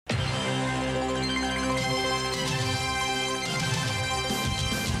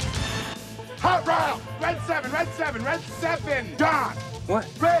Hot route! Red 7, red 7, red 7! Don! What?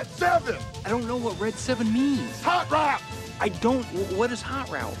 Red 7! I don't know what red 7 means. Hot route! I don't. What is hot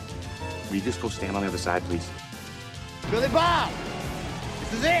route? Will you just go stand on the other side, please? Billy Bob!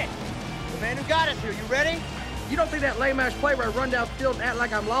 This is it! The man who got us here, you ready? You don't think that lame-ass play where I run down field and act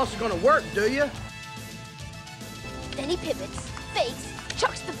like I'm lost is gonna work, do you? Then he pivots, fakes,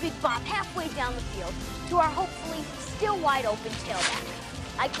 chucks the big bomb halfway down the field to our hopefully still wide-open tailback.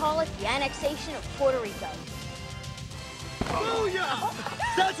 I call it the annexation of Puerto Rico. Booyah!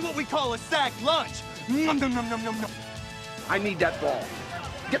 That's what we call a sack lunch! Nom, nom, nom, nom, nom, nom. I need that ball.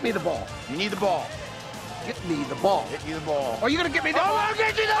 Get me the ball. You need the ball. Get me the ball. Get you the ball. Are you gonna get me the ball? I'll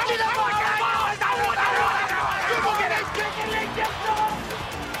get you the ball!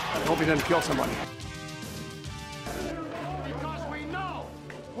 I hope he doesn't kill somebody. Because we know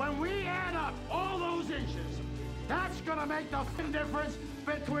when we add up all those inches, that's gonna make the difference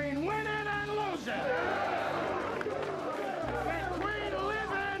between winning and losing. Between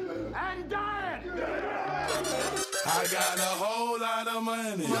living and dying. I got a whole lot of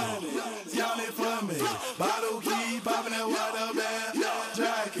money. Y'all it for me. Bottle keep popping that water bag.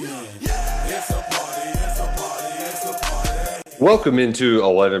 Jacking. It's a party, it's a party, it's a party. Welcome into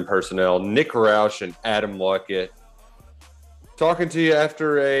 11 Personnel. Nick Roush and Adam Luckett talking to you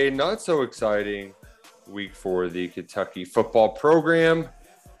after a not so exciting week for the Kentucky football program.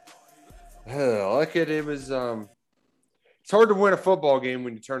 Luckett, it was it's hard to win a football game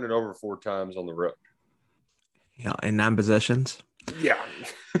when you turn it over 4 times on the road. Yeah, and 9 possessions. Yeah.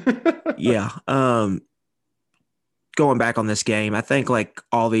 Yeah. Going back on this game, I think like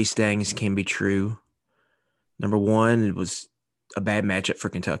all these things can be true. Number one, it was a bad matchup for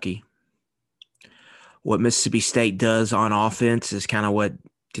Kentucky. What Mississippi State does on offense is kind of what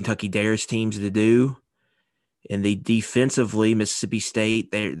Kentucky dares teams to do. And defensively, Mississippi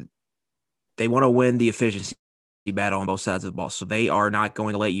State, they want to win the efficiency battle on both sides of the ball. So they are not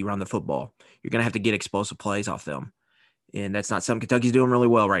going to let you run the football. You're going to have to get explosive plays off them. And that's not something Kentucky's doing really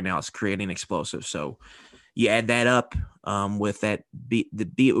well right now. It's creating explosives. So you add that up with that.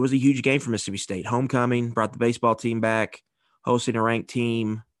 It was a huge game for Mississippi State. Homecoming, brought the baseball team back, hosting a ranked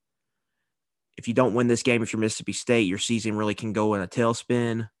team. If you don't win this game, if you're Mississippi State, your season really can go in a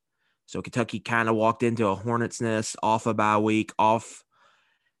tailspin. So Kentucky kind of walked into a hornet's nest, off a bye week, off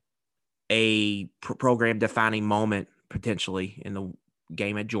a program-defining moment potentially in the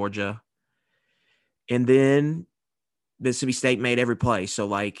game at Georgia. And then Mississippi State made every play. So,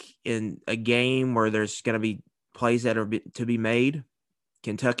 like, in a game where there's going to be plays that are to be made,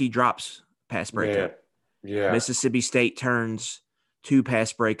 Kentucky drops pass breakup. Yeah. Mississippi State turns 2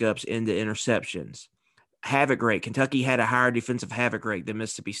 pass breakups into interceptions. Havoc rate. Kentucky had a higher defensive havoc rate than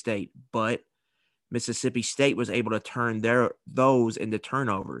Mississippi State, but Mississippi State was able to turn those into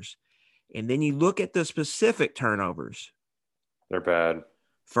turnovers. And then you look at the specific turnovers. They're bad.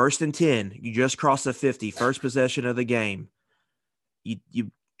 1st and 10, you just crossed the 50, first possession of the game.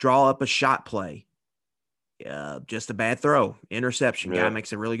 You draw up a shot play. Just a bad throw, interception. Yeah. Guy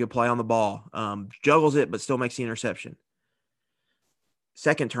makes a really good play on the ball. Juggles it, but still makes the interception.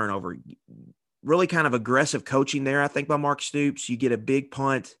 2nd turnover, really kind of aggressive coaching there, I think, by Mark Stoops. You get a big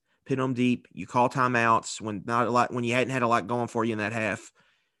punt, pin them deep. You call timeouts when you hadn't had a lot going for you in that half.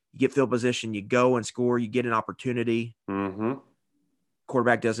 You get field position, you go and score, you get an opportunity. Mm-hmm.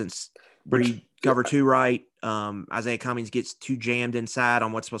 Quarterback doesn't read cover 2 right. Isaiah Cummings gets too jammed inside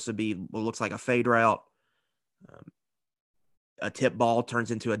on what's supposed to be what looks like a fade route. A tip ball turns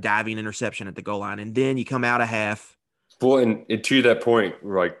into a diving interception at the goal line. And then you come out of half. Well, and to that point,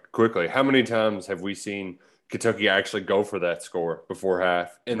 like quickly, how many times have we seen Kentucky actually go for that score before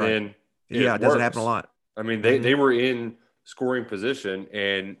half? And right. then it doesn't works. happen a lot. I mean, they were in scoring position,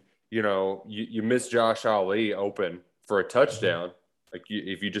 and, you miss Josh Ali open for a touchdown. Like,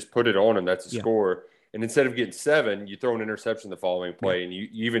 if you just put it on him, that's a score. And instead of getting 7, you throw an interception the following play, and you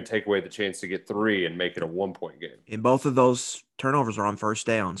even take away the chance to get 3 and make it a 1-point game. And both of those turnovers are on first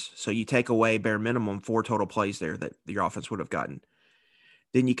downs. So you take away bare minimum 4 total plays there that your offense would have gotten.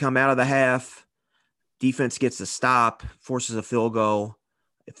 Then you come out of the half, defense gets a stop, forces a field goal.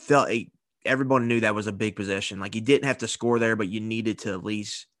 Everyone knew that was a big possession. Like, you didn't have to score there, but you needed to at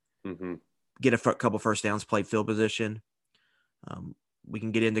least get a couple first downs, play field position. We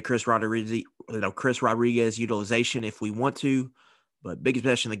can get into Chris Rodriguez utilization if we want to, but biggest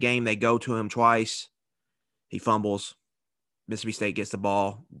possession of the game, they go to him twice. He fumbles. Mississippi State gets the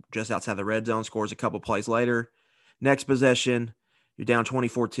ball just outside the red zone, scores a couple plays later. Next possession, you're down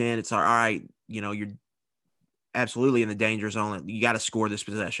 24-10. It's all right. You're absolutely in the danger zone. You got to score this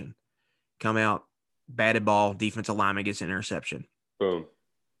possession. Come out, batted ball, defensive lineman gets an interception. Boom.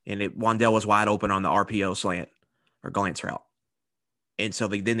 and Wandell was wide open on the RPO slant or glance route. And so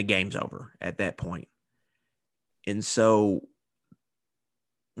then the game's over at that point. And so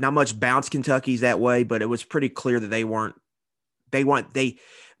not much bounce Kentucky's that way, but it was pretty clear that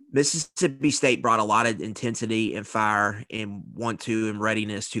Mississippi State brought a lot of intensity and fire and want-to and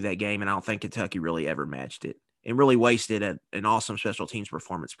readiness to that game, and I don't think Kentucky really ever matched it and really wasted an awesome special teams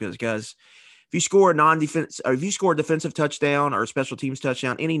performance because if you score a defensive touchdown or a special teams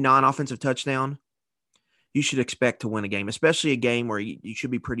touchdown, any non-offensive touchdown, you should expect to win a game, especially a game where you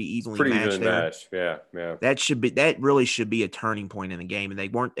should be pretty evenly matched. Yeah. That really should be a turning point in the game, and they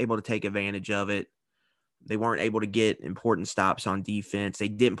weren't able to take advantage of it. They weren't able to get important stops on defense. They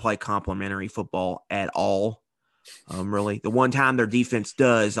didn't play complementary football at all, really. The one time their defense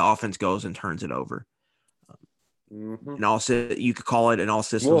does, the offense goes and turns it over. And also, you could call it an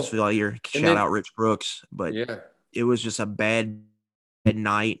all-systems failure. Shout out Rich Brooks. But it was just a bad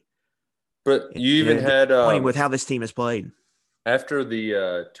night. But you even had with how this team has played. After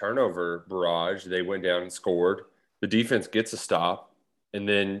the turnover barrage, they went down and scored. The defense gets a stop, and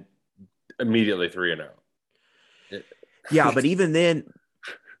then immediately 3-0. Yeah, but even then,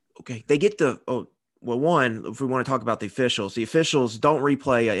 okay, they get one, if we want to talk about the officials don't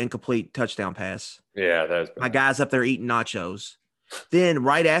replay an incomplete touchdown pass. Yeah, that's bad. My guy's up there eating nachos. Then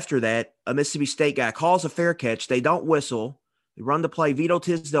right after that, a Mississippi State guy calls a fair catch. They don't whistle. They run the play. Vito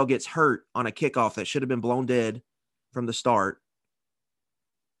Tisdale gets hurt on a kickoff that should have been blown dead from the start.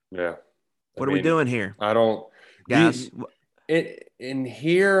 Yeah. What are we doing here? I don't – guys. And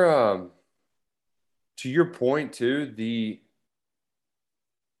here, to your point too,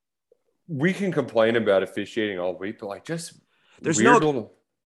 we can complain about officiating all week, but there's no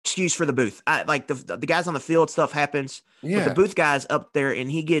excuse for the booth. The guys on the field, stuff happens. Yeah. But the booth guy's up there and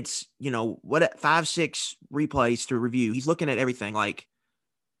he gets 5-6 replays to review. He's looking at everything.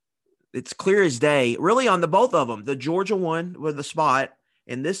 It's clear as day. Really on the both of them, the Georgia one with the spot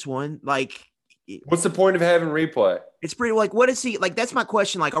and this one, what's the point of having replay? It's pretty what is he that's my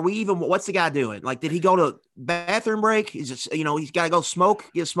question. What's the guy doing? Did he go to bathroom break? Is it, he's got to go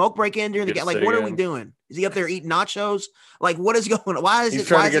get a smoke break in during the game? What are we doing? Is he up there eating nachos? What is going on? Why is this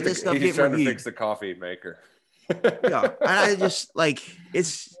stuff getting reviewed? He's trying to fix the coffee maker. Yeah. And I just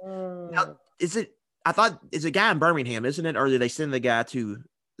is a guy in Birmingham, isn't it? Or did they send the guy to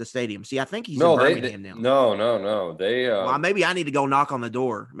the stadium? See, I think he's in Birmingham now. No. They maybe I need to go knock on the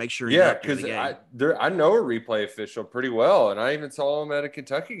door, make sure. Yeah, because I know a replay official pretty well, and I even saw him at a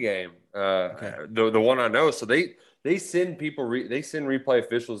Kentucky game. The one I know. So they send people. They send replay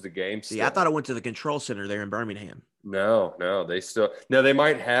officials to games. See, I thought it went to the control center there in Birmingham. No. They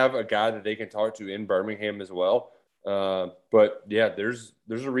might have a guy that they can talk to in Birmingham as well. But yeah, there's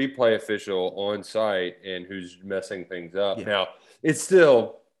a replay official on site and who's messing things up. Yeah. Now it's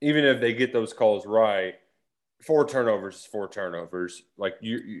still. Even if they get those calls right, 4 turnovers is 4 turnovers. A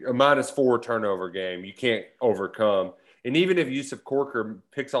 -4 turnover game, you can't overcome. And even if Yusuf Corker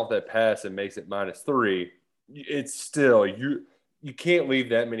picks off that pass and makes it -3, it's still you can't leave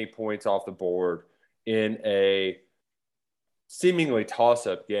that many points off the board in a seemingly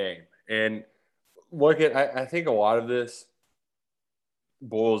toss-up game. And I think a lot of this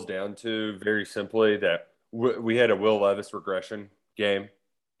boils down to very simply that we had a Will Levis regression game.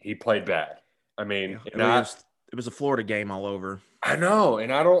 He played bad. I mean, it was a Florida game all over. I know,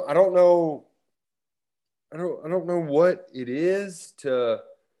 and I don't know. I don't know what it is but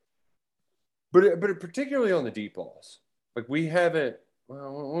particularly on the deep balls. We haven't.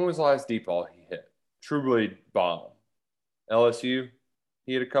 Well, when was the last deep ball he hit? True Bleed bomb. LSU,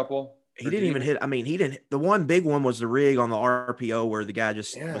 he hit a couple. He didn't even hit. I mean, he didn't. The one big one was the rig on the RPO where the guy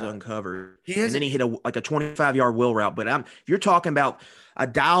just was uncovered. And then he hit a 25-yard wheel route. But if you're talking about a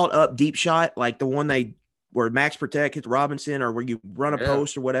dialed up deep shot, like the one where Max Protect hits Robinson or where you run a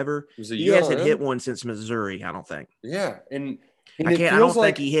post or whatever, he hasn't hit one since Missouri, I don't think. Yeah. And I don't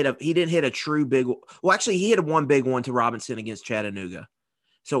think he didn't hit a true big. Well, actually, he hit one big one to Robinson against Chattanooga.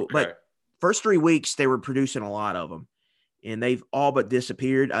 So, but first 3 weeks, they were producing a lot of them. And they've all but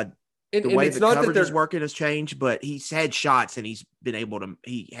disappeared. The way the coverage is working has changed, but he's had shots and he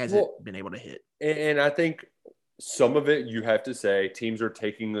hasn't been able to hit. And I think some of it, you have to say, teams are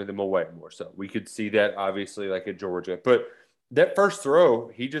taking them away more so. We could see that obviously at Georgia. But that first throw,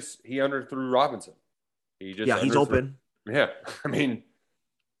 he underthrew Robinson. He's open. Yeah. I mean,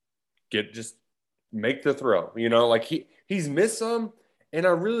 just make the throw. He's missed some. And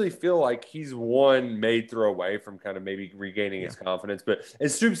I really feel like he's one made throw away from kind of maybe regaining his confidence. But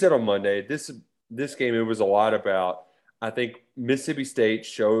as Stoops said on Monday, this game, it was a lot about, I think Mississippi State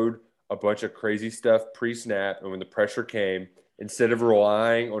showed a bunch of crazy stuff pre-snap. And when the pressure came, instead of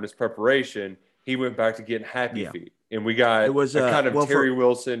relying on his preparation, he went back to getting happy feet. And we got it was a kind of Terry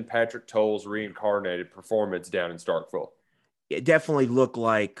Wilson, Patrick Towles reincarnated performance down in Starkville. It definitely looked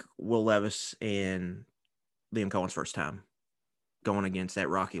like Will Levis and Liam Cohen's first time going against that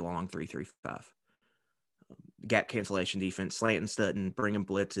Rocky Long 3-3-5. Gap cancellation defense, slanting Sutton, bringing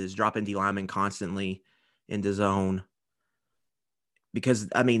blitzes, dropping D linemen constantly into zone. Because,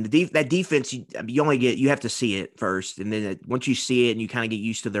 I mean, that defense, you have to see it first. And then once you see it and you kind of get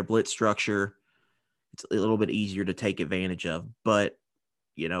used to their blitz structure, it's a little bit easier to take advantage of. But,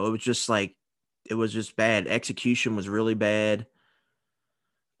 it was just bad. Execution was really bad.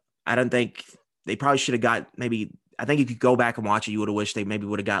 I don't think they probably should have got I think if you go back and watch it, you would have wished they maybe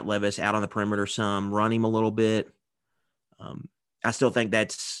would have got Levis out on the perimeter some, run him a little bit. I still think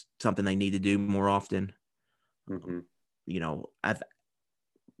that's something they need to do more often. Mm-hmm.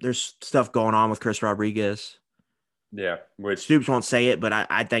 There's stuff going on with Chris Rodriguez. Yeah, which Stoops won't say it, but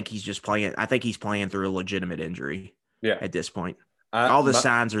I think he's just playing. I think he's playing through a legitimate injury. Yeah, at this point, all the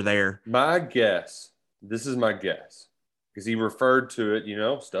signs are there. My guess, this is my guess, because he referred to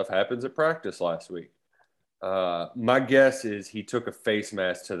it. Stuff happens at practice last week. My guess is he took a face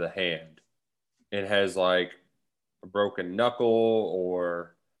mask to the hand and has like a broken knuckle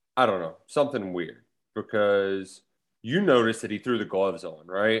or I don't know, something weird, because you noticed that he threw the gloves on,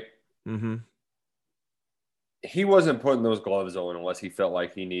 right? Mm-hmm. He wasn't putting those gloves on unless he felt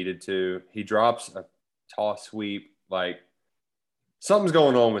like he needed to. He drops a toss sweep, like something's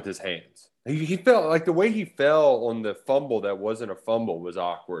going on with his hands. He felt like the way he fell on the fumble that wasn't a fumble was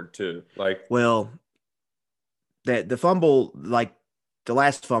awkward too. The fumble, like the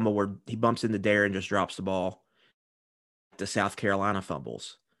last fumble where he bumps into Dare and just drops the ball, the South Carolina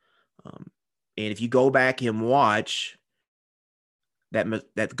fumbles. And if you go back and watch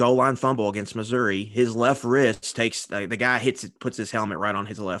that goal line fumble against Missouri, his left wrist the guy hits it, puts his helmet right on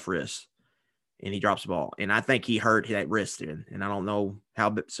his left wrist, and he drops the ball. And I think he hurt that wrist in, and I don't know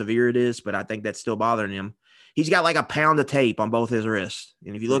how severe it is, but I think that's still bothering him. He's got like a pound of tape on both his wrists.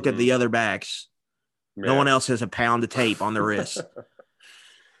 And if you look at the other backs, no one else has a pound of tape on the wrist.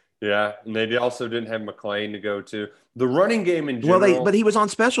 Yeah, and they also didn't have McClain to go to. The running game in general. But he was on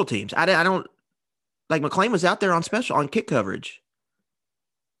special teams. I don't like McClain was out there on kick coverage.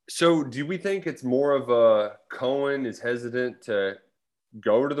 So do we think it's more of a Cohen is hesitant to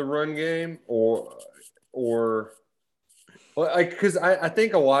go to the run game or because I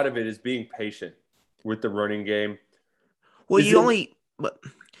think a lot of it is being patient with the running game. Well,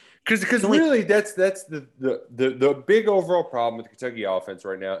 because really that's the big overall problem with the Kentucky offense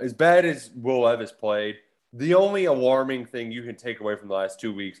right now. As bad as Will Levis played, the only alarming thing you can take away from the last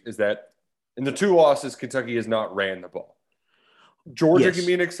 2 weeks is that in the 2 losses, Kentucky has not ran the ball. Georgia can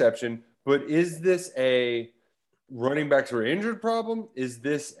be an exception, but is this a running backs are injured problem? Is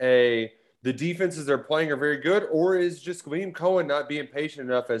this the defenses they're playing are very good, or is just Liam Cohen not being patient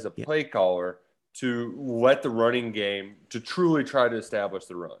enough as a play caller to let the running game to truly try to establish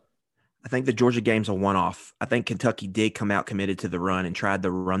the run? I think the Georgia game's a one-off. I think Kentucky did come out committed to the run and tried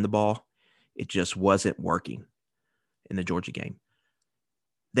to run the ball. It just wasn't working in the Georgia game.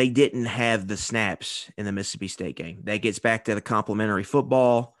 They didn't have the snaps in the Mississippi State game. That gets back to the complementary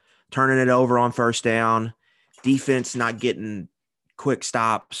football, turning it over on first down, defense not getting quick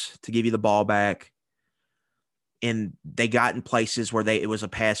stops to give you the ball back. And they got in places where it was a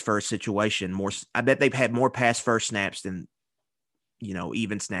pass-first situation. I bet they've had more pass-first snaps than,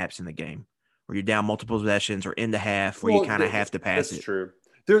 even snaps in the game, where you're down multiple possessions or in the half where you kind of have to pass it. That's true.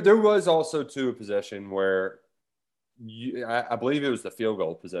 There was also, too, a possession where I believe it was the field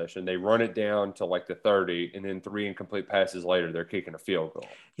goal possession. They run it down to like the 30, and then 3 incomplete passes later, they're kicking a field goal.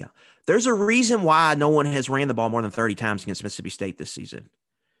 Yeah. There's a reason why no one has ran the ball more than 30 times against Mississippi State this season.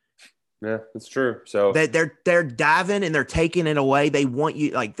 Yeah, that's true. So they're diving and they're taking it away. They want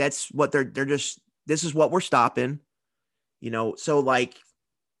you, like, that's what they're just, this is what we're stopping, so like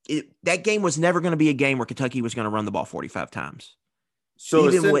that game was never going to be a game where Kentucky was going to run the ball 45 times.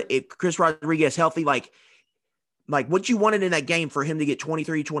 So even with Chris Rodriguez healthy, like what you wanted in that game for him to get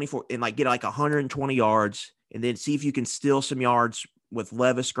 23, 24 and like get like 120 yards and then see if you can steal some yards with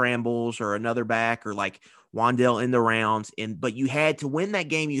Levis scrambles or another back or like Wandell in the rounds. But you had to win that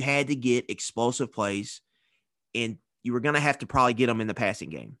game. You had to get explosive plays and you were going to have to probably get them in the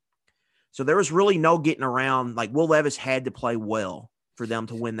passing game. So there was really no getting around. Like Will Levis had to play well for them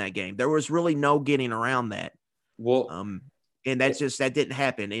to win that game. There was really no getting around that. Well, and that didn't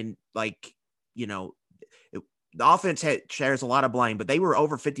happen. And the offense shares a lot of blame, but they were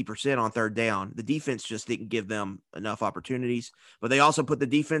over 50% on third down. The defense just didn't give them enough opportunities, but they also put the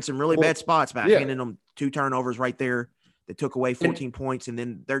defense in really bad spots by handing them 2 turnovers right there that took away 14 points, and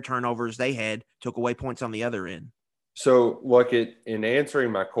then their turnovers they had took away points on the other end. So, look, in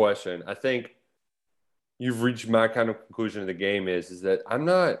answering my question, I think you've reached my kind of conclusion of the game is that I'm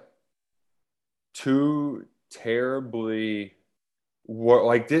not too terribly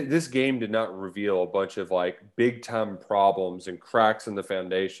this game did not reveal a bunch of like big time problems and cracks in the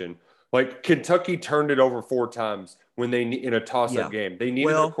foundation. Like Kentucky turned it over 4 times when they in a toss up game. They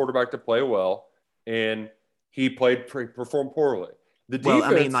needed their quarterback to play well, and he performed poorly. The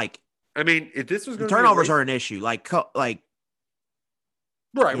defense. If this was going to turnovers are an issue. Right.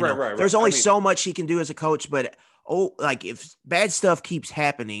 There's only so much he can do as a coach, but if bad stuff keeps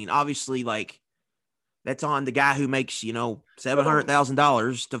happening, obviously, that's on the guy who makes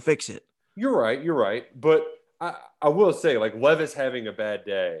 $700,000 to fix it. You're right. But I will say, Levis having a bad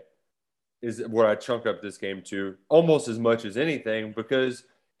day is what I chunk up this game to almost as much as anything, because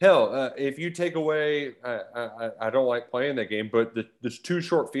hell, if you take away, I don't like playing that game, but there's 2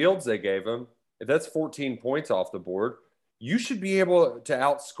 short fields they gave him. If that's 14 points off the board, you should be able to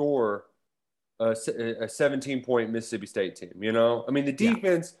outscore a 17-point Mississippi State team. The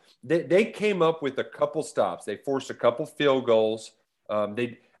defense, they came up with a couple stops. They forced a couple field goals.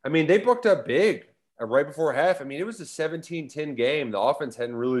 They booked up big right before half. It was a 17-10 game. The offense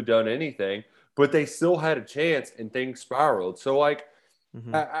hadn't really done anything, but they still had a chance, and things spiraled. So,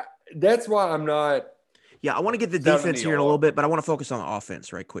 that's why I'm not. Yeah, I want to get the defense here in a little bit, but I want to focus on the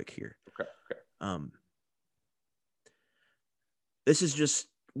offense right quick here. Okay. This is just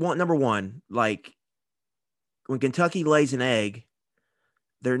number one. When Kentucky lays an egg,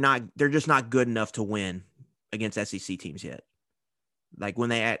 they're just not good enough to win against SEC teams yet.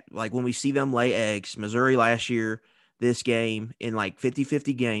 When we see them lay eggs, Missouri last year, this game in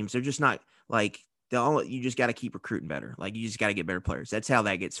 50-50 games, they're just not you just got to keep recruiting better. You just got to get better players. That's how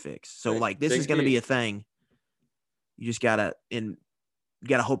that gets fixed. So this is going to be a thing. You just got to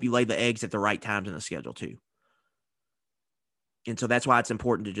hope you lay the eggs at the right times in the schedule too. And so that's why it's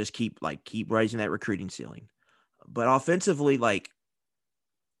important to just keep raising that recruiting ceiling. But offensively,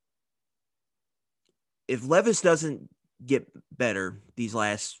 if Levis doesn't get better these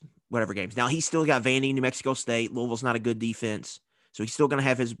last whatever games, now he's still got Vandy, New Mexico State. Louisville's not a good defense. So he's still going to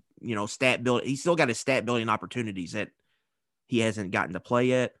have his, stat build. He's still got his stat building opportunities that he hasn't gotten to play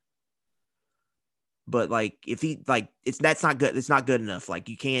yet. But if he that's not good. It's not good enough.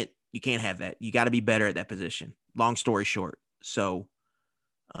 You can't have that. You got to be better at that position. Long story short. So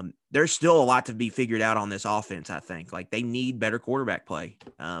there's still a lot to be figured out on this offense. I think they need better quarterback play.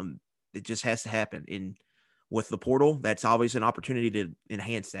 It just has to happen. And with the portal, that's always an opportunity to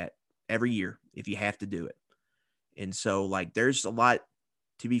enhance that every year if you have to do it. And so, there's a lot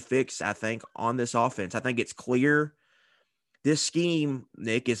to be fixed, I think, on this offense. I think it's clear this scheme,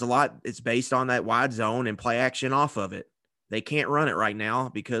 Nick, it's based on that wide zone and play action off of it. They can't run it right now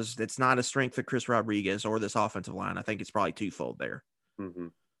because it's not a strength of Chris Rodriguez or this offensive line. I think it's probably twofold there. Mm-hmm.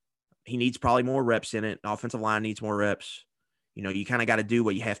 He needs probably more reps in it. The offensive line needs more reps. You kind of got to do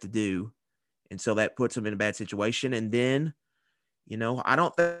what you have to do. And so that puts him in a bad situation. And then, I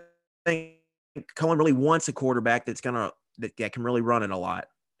don't think Cohen really wants a quarterback that can really run it a lot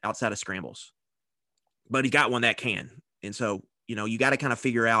outside of scrambles, but he got one that can. And so, you got to kind of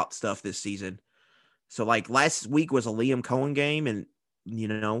figure out stuff this season. So last week was a Liam Cohen game, and,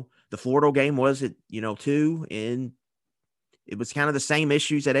 the Florida game was at, 2, and it was kind of the same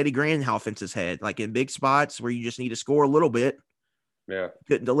issues that Eddie Granhoffen's has had, in big spots where you just need to score a little bit. Yeah.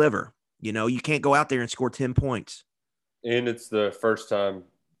 Couldn't deliver. You can't go out there and score 10 points. And it's the first time,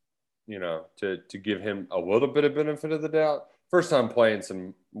 to give him a little bit of benefit of the doubt. First time playing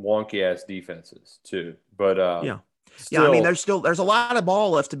some wonky ass defenses too. But still, there's a lot of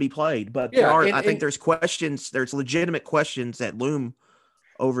ball left to be played, but I think there's legitimate questions that loom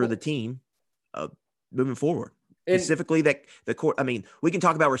over the team moving forward. Specifically that the court, we can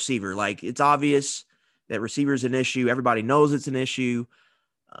talk about receiver. It's obvious that receiver is an issue. Everybody knows it's an issue.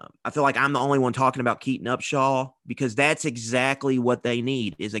 I feel like I'm the only one talking about Keaton Upshaw because that's exactly what they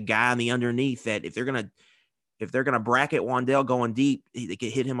need is a guy on the underneath that if they're gonna bracket Wandell going deep, they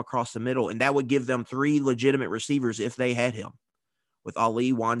could hit him across the middle, and that would give them 3 legitimate receivers if they had him with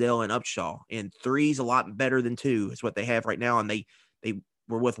Ali, Wandell, and Upshaw. And 3's a lot better than 2 is what they have right now, and they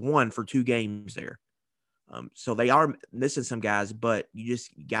were with 1 for 2 games there. So they are missing some guys, but you just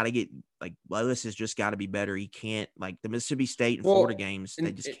got to get Levis has just got to be better. He can't the Mississippi State and Florida games.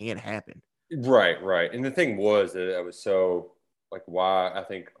 They just can't happen. Right. And the thing was that I was so why I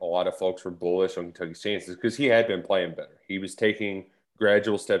think a lot of folks were bullish on Kentucky's chances because he had been playing better. He was taking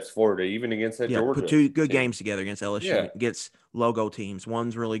gradual steps forward, even against that Georgia. Put 2 good games together against LSU, against logo teams.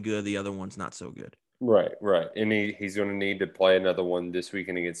 One's really good, the other one's not so good. Right. And he's going to need to play another one this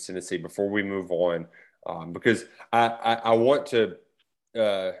weekend against Tennessee before we move on, because I want to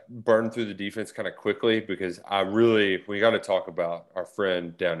burn through the defense kind of quickly, because we got to talk about our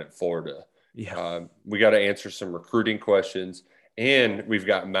friend down at Florida. Yeah. We got to answer some recruiting questions, and we've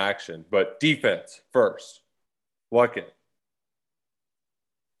got action. But defense first. Luckett,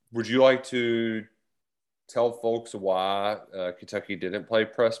 would you like to tell folks why Kentucky didn't play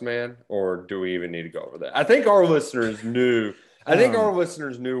press man, or do we even need to go over that? I think our listeners knew. I think our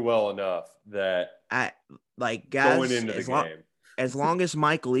listeners knew well enough that guys, going into the game. As long as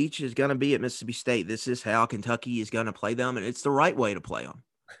Mike Leach is going to be at Mississippi State, this is how Kentucky is going to play them, and it's the right way to play them.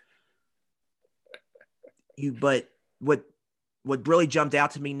 But what really jumped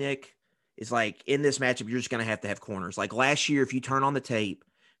out to me, Nick, is like in this matchup, you're just going to have corners. Like last year, if you turn on the tape,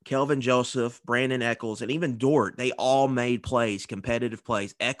 Kelvin Joseph, Brandon Eccles, and even Dort, they all made plays, competitive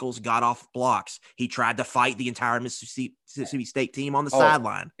plays. Eccles got off blocks. He tried to fight the entire Mississippi State team on the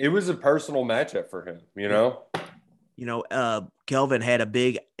sideline. It was a personal matchup for him, you know? Kelvin had a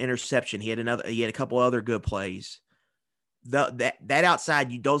big interception. He had a couple other good plays. That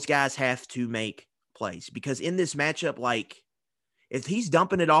outside, those guys have to make plays, because in this matchup, like if he's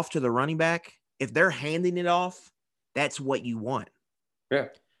dumping it off to the running back, if they're handing it off, that's what you want. Yeah.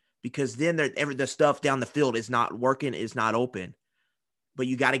 Because then the stuff down the field is not working, is not open. But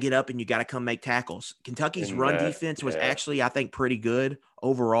you got to get up and you got to come make tackles. Kentucky's run defense was actually, I think, pretty good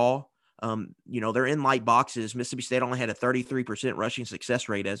overall. They're in light boxes. Mississippi State only had a 33% rushing success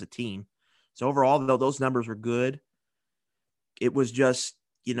rate as a team. So overall, though, those numbers were good. It was just,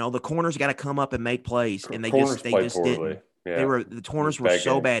 the corners got to come up and make plays, and they just didn't. Yeah. The corners were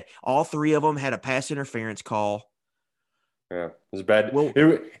so bad. All three of them had a pass interference call. Yeah, it was bad.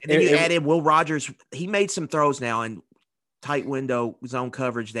 You added Will Rogers. He made some throws now in tight window zone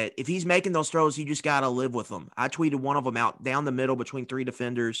coverage that if he's making those throws, you just got to live with them. I tweeted one of them out down the middle between three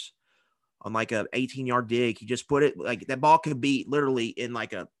defenders on like a 18-yard dig. He just put it like that ball could be literally in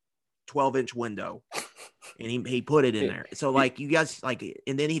like a 12-inch window, and he put it in there. So like you guys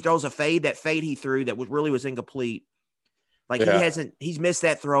and then he throws a fade. That fade he threw that was incomplete. Like he's missed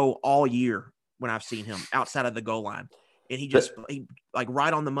that throw all year when I've seen him outside of the goal line. And he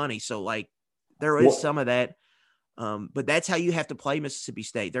right on the money. So like there is some of that. But that's how you have to play Mississippi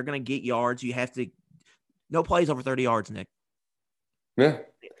State. They're going to get yards. You have to no plays over 30 yards, Nick. Yeah.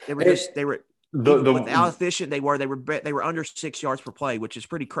 They were with how efficient they were under 6 yards per play, which is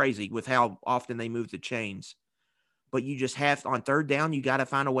pretty crazy with how often they move the chains. But you just have on third down, you got to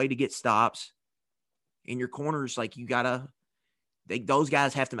find a way to get stops. In your corners, like those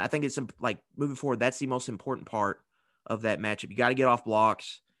guys have to. I think it's like moving forward. That's the most important part of that matchup. You got to get off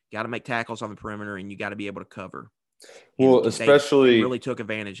blocks, got to make tackles on the perimeter, and you got to be able to cover. Well, especially they really took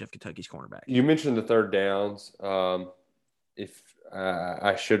advantage of Kentucky's cornerback. You mentioned the third downs. If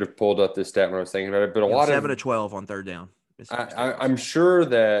I should have pulled up this stat when I was thinking about it, but a lot 7 to 12 on third down. I'm sure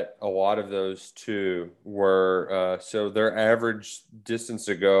that a lot of those too were so their average distance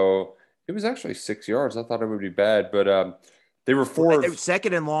to go. It was actually 6 yards. I thought it would be bad, but they were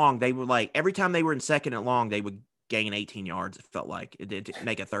second and long. They were like every time they were in second and long, they would gain 18 yards. It felt like it did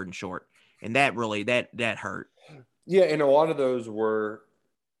make a third and short, and that really that hurt. Yeah, and a lot of those were,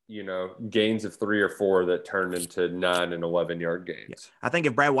 gains of 3 or 4 that turned into 9 and 11-yard gains. Yeah. I think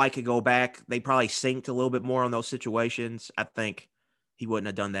if Brad White could go back, they probably synced a little bit more on those situations. I think he wouldn't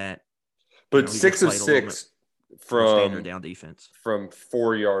have done that. But 6 of 6 from standard down defense from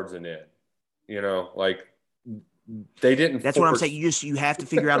 4 yards and in. They didn't. That's what I'm saying. You have to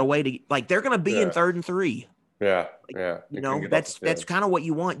figure out a way to they're going to be in 3rd and 3. Yeah, that's kind of what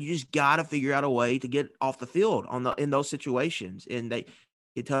you want. You just got to figure out a way to get off the field in those situations, and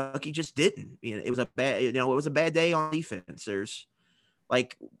Kentucky just didn't. It was a bad day on defense. There's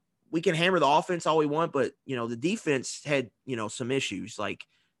we can hammer the offense all we want, but the defense had some issues.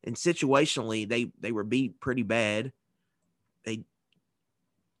 And situationally, they were beat pretty bad. They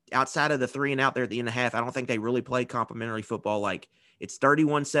outside of the 3 and out there at the end of the half, I don't think they really played complimentary football. It's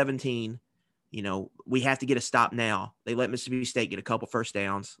 31-17. We have to get a stop now. They let Mississippi State get a couple first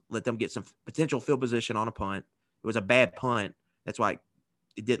downs, let them get some potential field position on a punt. It was a bad punt. That's why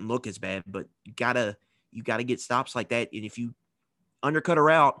it didn't look as bad, but you gotta get stops like that. And if you undercut a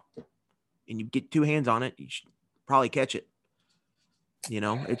route and you get 2 hands on it, you should probably catch it.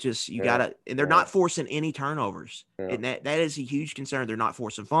 It's just, you gotta, and they're not forcing any turnovers. Yeah. And that is a huge concern. They're not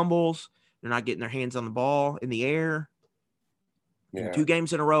forcing fumbles. They're not getting their hands on the ball in the air. Yeah. 2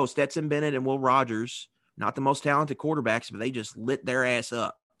 games in a row, Stetson Bennett and Will Rogers, not the most talented quarterbacks, but they just lit their ass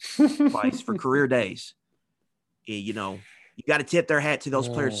up twice for career days. You you got to tip their hat to those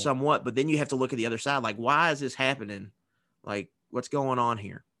players somewhat, but then you have to look at the other side. Like, why is this happening? Like, what's going on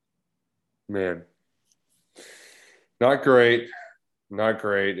here? Man, not great. Not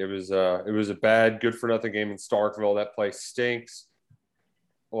great. It was a bad, good for nothing game in Starkville. That place stinks.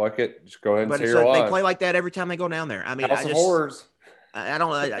 Like it. Just go ahead and say your life. They play like that every time they go down there. I mean, House of Horrors. I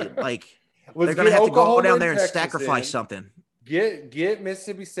don't like. Let's they're going to have to go down there and Texas sacrifice something. Get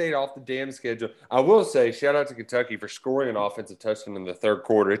Mississippi State off the damn schedule. I will say, shout out to Kentucky for scoring an offensive touchdown in the third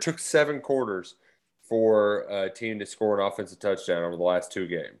quarter. It took 7 quarters for a team to score an offensive touchdown over the last 2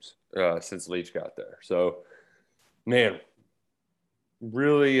 games since Leach got there. So, man,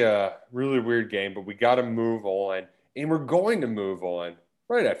 really weird game, but we got to move on, and we're going to move on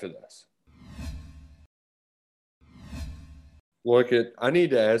right after this. I need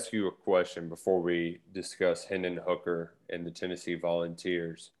to ask you a question before we discuss Hendon Hooker and the Tennessee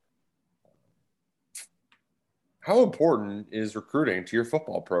Volunteers. How important is recruiting to your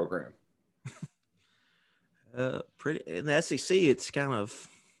football program? Pretty in the SEC, it's kind of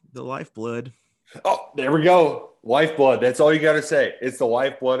the lifeblood. Oh, there we go. Lifeblood. That's all you got to say. It's the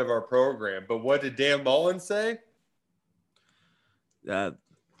lifeblood of our program. But what did Dan Mullen say? Kind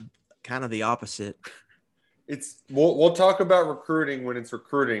of the opposite. We'll talk about recruiting when it's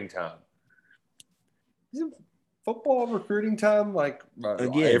recruiting time. Isn't football recruiting time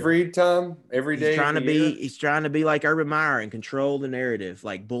every time, every day? He's trying to be like Urban Meyer and control the narrative,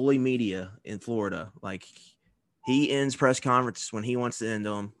 like bully media in Florida. Like he ends press conferences when he wants to end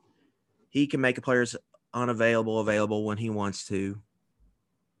them. He can make a player's available when he wants to.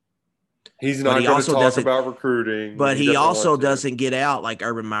 He's not going to talk about recruiting. But he also doesn't get out like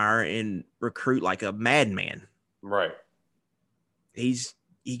Urban Meyer and recruit like a madman. Right. He's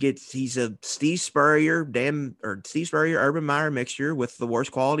a Steve Spurrier, Urban Meyer mixture with the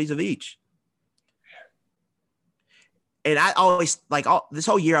worst qualities of each. And I always this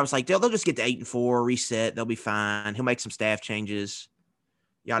whole year I was like, they'll just get to 8-4, reset, they'll be fine. He'll make some staff changes,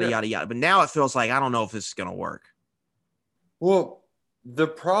 yada yada. But now it feels like I don't know if this is going to work. Well, the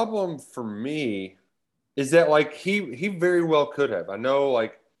problem for me is that he very well could have. I know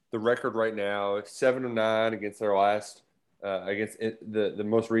the record right now is 7-9 against their last against the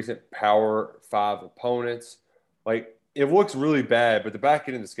most recent Power 5 opponents. It looks really bad, but the back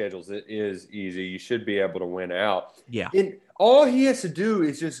end of the schedules it is easy. You should be able to win out. Yeah. And all he has to do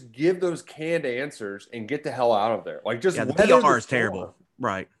is just give those canned answers and get the hell out of there. The PR is terrible.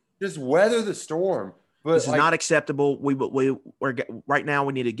 Right. Just weather the storm. But this is not acceptable. We're right now.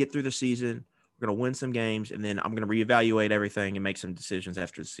 We need to get through the season. We're going to win some games, and then I'm going to reevaluate everything and make some decisions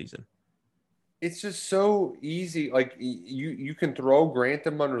after the season. It's just so easy. You can throw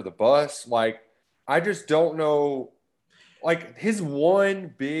Grantham under the bus. I just don't know. His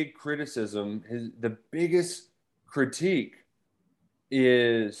one big criticism, the biggest critique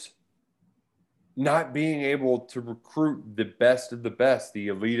is not being able to recruit the best of the best, the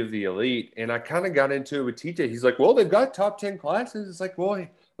elite of the elite. And I kind of got into it with TJ. He's like, well, they've got top 10 classes. It's like, well, I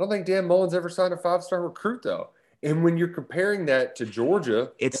don't think Dan Mullen's ever signed a 5-star recruit, though. And when you're comparing that to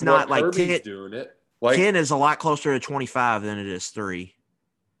Georgia, it's not like Kirby's doing it. 10 is a lot closer to 25 than it is 3.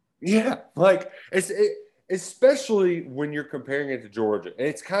 Yeah. Especially when you're comparing it to Georgia. And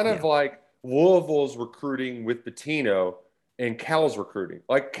it's kind of like Louisville's recruiting with Pitino and Cal's recruiting.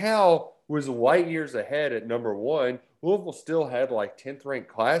 Cal was light years ahead at number 1. Louisville still had 10th ranked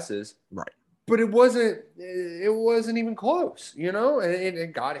classes. Right. But it wasn't even close, and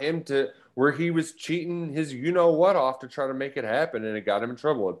it got him to where he was cheating his what off to try to make it happen, and it got him in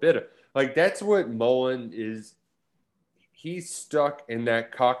trouble a bit. That's what Mullen is. He's stuck in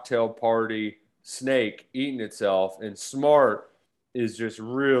that cocktail party snake eating itself, and Smart is just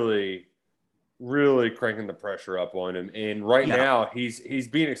really cranking the pressure up on him. And now he's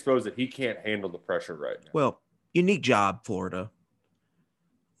being exposed that he can't handle the pressure right now. Well, unique job, Florida.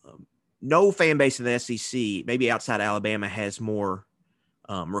 No fan base in the SEC, maybe outside Alabama, has more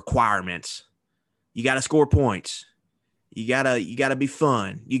requirements. You got to score points. You gotta be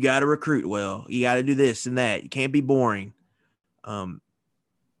fun. You got to recruit well. You got to do this and that. You can't be boring. And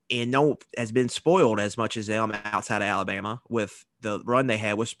no has been spoiled as much as them outside of Alabama with the run they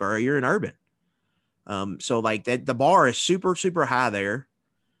had with Spurrier and Urban. So that the bar is super, super high there.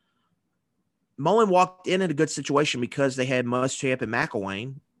 Mullen walked in a good situation because they had Muschamp and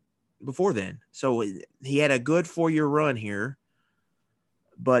McElwain before then. So he had a good 4-year run here.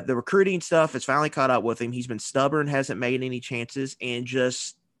 But the recruiting stuff has finally caught up with him. He's been stubborn, hasn't made any chances, and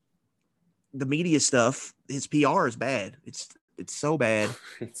just the media stuff, his PR is bad. It's so bad.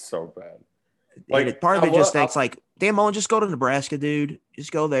 It's so bad. Part of it just thinks Dan Mullen, just go to Nebraska, dude.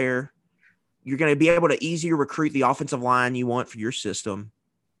 Just go there. You're going to be able to easier recruit the offensive line you want for your system.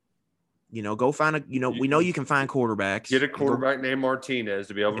 Go find we know you can find quarterbacks. Get a quarterback named Martinez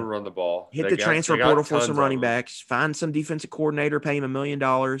to be able to run the ball. Hit the transfer portal for some running backs. Find some defensive coordinator, pay him $1 million,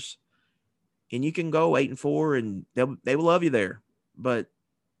 and you can go 8-4, and they will love you there. But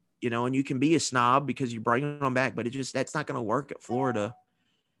and you can be a snob because you're bringing them back, but that's not going to work at Florida.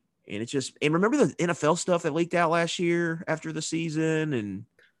 And and remember the NFL stuff that leaked out last year after the season, and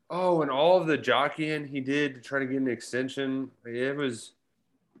all of the jockeying he did to try to get an extension. It was.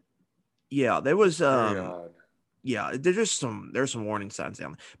 Yeah, there was there's some warning signs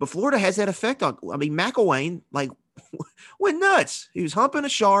down there. But Florida has that effect on McElwain went nuts. He was humping a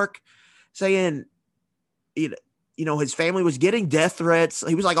shark, saying his family was getting death threats.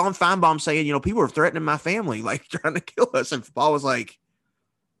 He was on Feinbaum saying, people are threatening my family, trying to kill us. And Paul was like,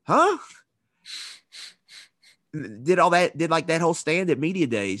 huh? Did that whole stand at media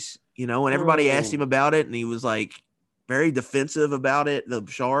days, and everybody asked him about it, and he was very defensive about it, the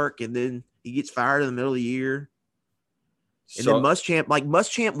shark, and then he gets fired in the middle of the year. And then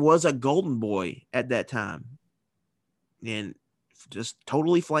Muschamp was a golden boy at that time and just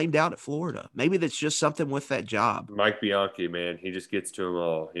totally flamed out at Florida. Maybe that's just something with that job. Mike Bianchi, man, he just gets to them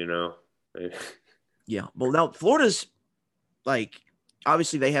all, Yeah. Well, now Florida's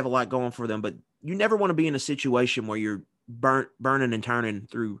obviously they have a lot going for them, but you never want to be in a situation where you're burning and turning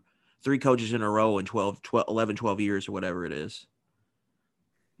through 3 coaches in a row in 12 years or whatever it is.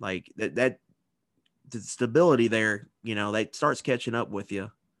 That the stability there, that starts catching up with you.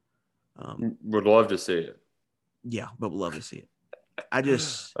 Would love to see it. Yeah, but would love to see it.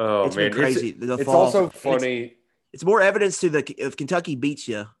 It's man, been crazy. It's also funny. It's more evidence if Kentucky beats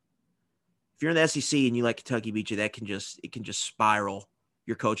you. If you're in the SEC and you let Kentucky beat you, it can just spiral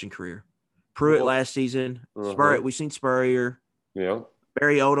your coaching career. Pruitt last season, Spurrier. We've seen Spurrier. Yeah.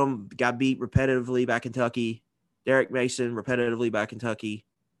 Barry Odom got beat repetitively by Kentucky. Derek Mason repetitively by Kentucky.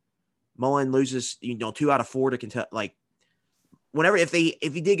 Mullen loses, 2 out of 4 to Kentucky. If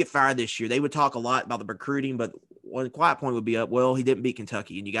he did get fired this year, they would talk a lot about the recruiting, but one quiet point would be up. Well, he didn't beat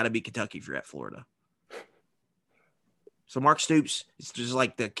Kentucky, and you got to beat Kentucky if you're at Florida. So Mark Stoops, it's just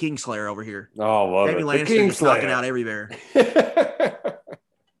like the Kingslayer over here. Oh, love Jamie it. Lannister just knocking out every bear.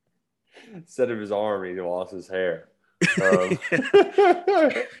 Instead of his arm, he lost his hair.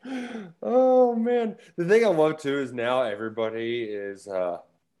 Oh man, the thing I love too is now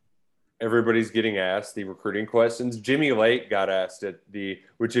everybody's getting asked the recruiting questions. Jimmy Lake got asked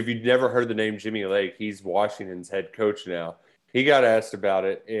which if you've never heard the name Jimmy Lake, he's Washington's head coach now. He got asked about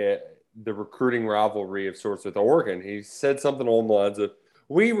the recruiting rivalry of sorts with Oregon. He said something along the lines of,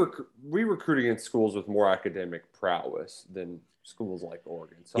 we recruit against schools with more academic prowess than schools like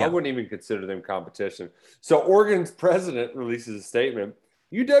Oregon. So I wouldn't even consider them competition. So Oregon's president releases a statement.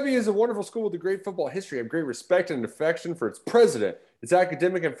 UW is a wonderful school with a great football history. I have great respect and affection for its president, its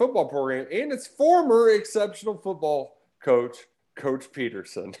academic and football program, and its former exceptional football coach, Coach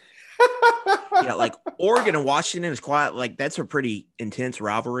Peterson. Yeah, Oregon and Washington is quite that's a pretty intense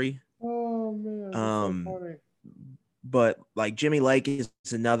rivalry. Oh man, that's so funny. But Jimmy Lake is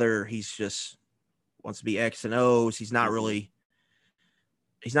another. He's just wants to be X and O's. He's not really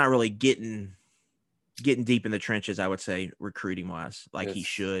getting deep in the trenches, I would say, recruiting wise, he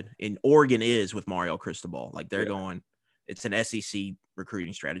should. And Oregon is with Mario Cristobal. They're going, it's an SEC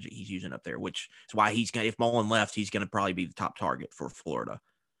recruiting strategy he's using up there, which is why if Mullen left, he's going to probably be the top target for Florida.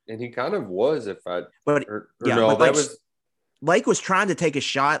 And he kind of was, Lake was trying to take a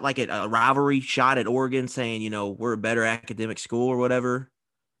shot, at a rivalry shot at Oregon, saying, we're a better academic school or whatever.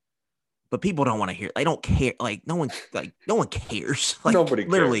 But people don't want to hear. They don't care. No one cares. Nobody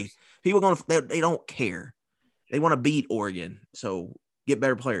literally, cares. People they don't care. They want to beat Oregon. So get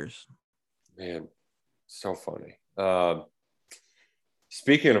better players. Man, so funny.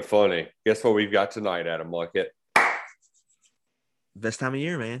 Speaking of funny, guess what we've got tonight, Adam Luckett? Best time of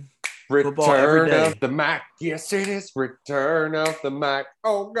year, man. Return of the Mac. Yes, it is. Return of the Mac.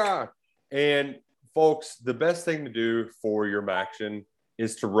 Oh, God. And, folks, the best thing to do for your Maction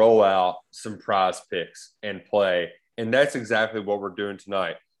is to roll out some prize picks and play. And that's exactly what we're doing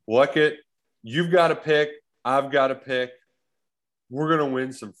tonight. Luckett, you've got a pick. I've got a pick. We're going to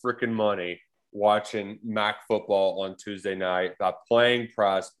win some freaking money watching Mac football on Tuesday night by playing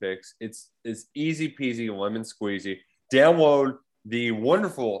prize picks. It's easy peasy, lemon squeezy. Download the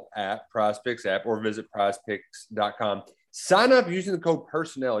wonderful app, Prize Picks app, or visit prizepicks.com. Sign up using the code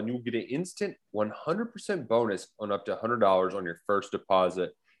PERSONNEL, and you will get an instant 100% bonus on up to $100 on your first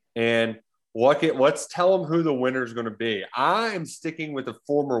deposit. And Luckett, let's tell them who the winner is going to be. I am sticking with the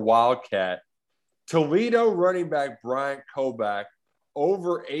former Wildcat, Toledo running back Bryant Koback,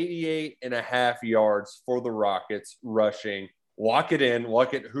 over 88.5 yards for the Rockets rushing. Lock it in.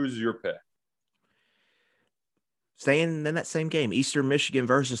 Lock it. Who's your pick? Staying in that same game, Eastern Michigan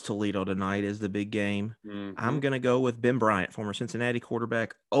versus Toledo tonight is the big game. Mm-hmm. I'm going to go with Ben Bryant, former Cincinnati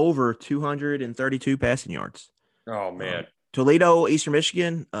quarterback, over 232 passing yards. Oh, man. Toledo, Eastern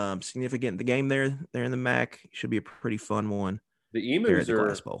Michigan, significant the game there. They're in the MAC. Should be a pretty fun one. The Emus are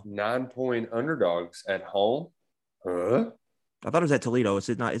 9-point underdogs at home. Huh? I thought it was at Toledo. Is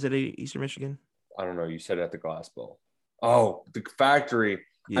it not? Is it Eastern Michigan? I don't know. You said at the Glass Bowl. Oh, the factory.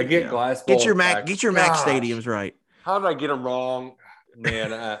 Yeah, I get Glass Bowl. Get your MAC stadiums right. How did I get them wrong?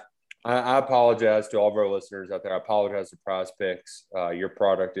 Man, I apologize to all of our listeners out there. I apologize to Prize Picks. Your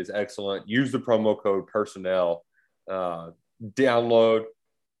product is excellent. Use the promo code personnel. Download,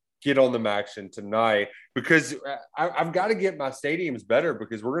 get on the action tonight, because I've got to get my stadiums better,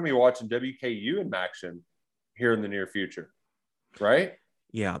 because we're going to be watching WKU in action here in the near future. Right?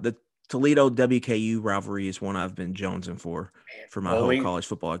 Yeah. The Toledo WKU rivalry is one I've been jonesing for my whole college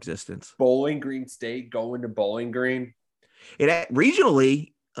football existence. Bowling Green State going to Bowling Green.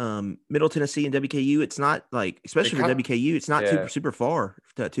 Regionally, Middle Tennessee and WKU, it's not like, especially for WKU, it's not super far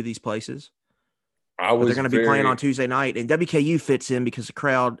to these places. They're going to be playing on Tuesday night, and WKU fits in because the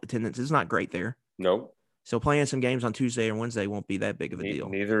crowd attendance is not great there. Nope. So playing some games on Tuesday or Wednesday won't be that big of a deal.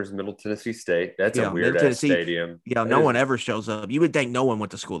 Neither is Middle Tennessee State. That's a weird-ass stadium. Yeah, no one ever shows up. You would think no one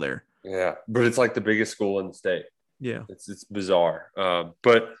went to school there. Yeah, but it's like the biggest school in the state. Yeah. It's bizarre.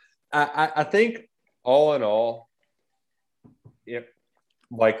 But I think all in all,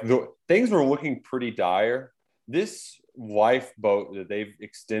 the things were looking pretty dire. This lifeboat that they've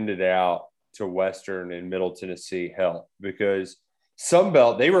extended out to Western and Middle Tennessee helped, because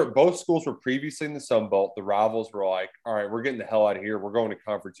Sunbelt, both schools were previously in the Sunbelt. The rivals were like, all right, we're getting the hell out of here. We're going to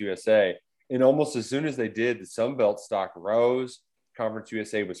Conference USA. And almost as soon as they did, the Sunbelt stock rose. Conference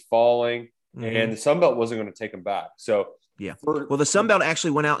USA was falling, and the Sunbelt wasn't going to take them back. So, the Sunbelt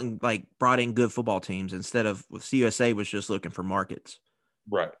actually went out and brought in good football teams instead of with CUSA was just looking for markets.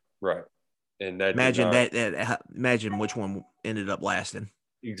 Right. And that imagine which one ended up lasting.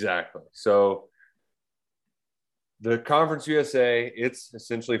 Exactly. So the Conference USA, it's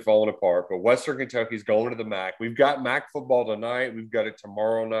essentially falling apart, but Western Kentucky's going to the MAC. We've got MAC football tonight. We've got it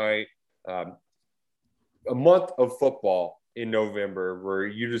tomorrow night. A month of football in November where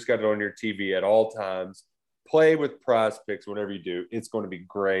you just got it on your TV at all times. Play with Prize Picks whenever you do. It's going to be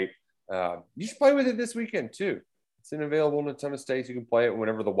great. You should play with it this weekend too. It's available in a ton of states. You can play it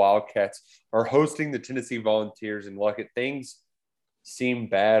whenever the Wildcats are hosting the Tennessee Volunteers. And look, things seem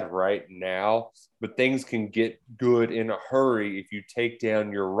bad right now, but things can get good in a hurry if you take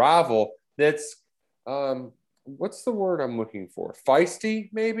down your rival. That's what's the word I'm looking for? Feisty,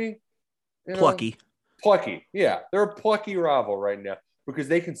 maybe? Plucky. Plucky. Yeah, they're a plucky rival right now because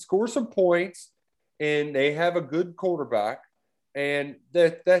they can score some points and they have a good quarterback. And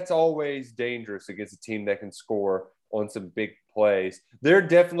that's always dangerous against a team that can score on some big plays. They're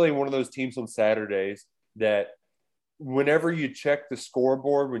definitely one of those teams on Saturdays that whenever you check the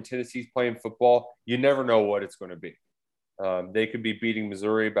scoreboard when Tennessee's playing football, you never know what it's going to be. They could be beating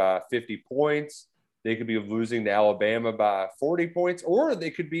Missouri by 50 points. They could be losing to Alabama by 40 points, or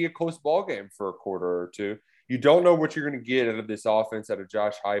they could be a close ball game for a quarter or two. You don't know what you're going to get out of this offense, out of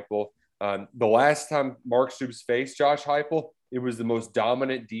Josh Heupel. The last time Mark Stoops faced Josh Heupel, it was the most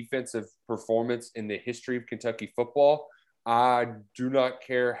dominant defensive performance in the history of Kentucky football. I do not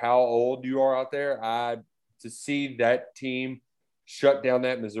care how old you are out there. To see that team shut down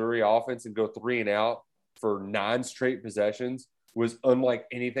that Missouri offense and go 3-and-out for 9 straight possessions was unlike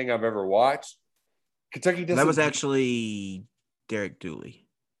anything I've ever watched. Kentucky doesn't. That was actually Derek Dooley,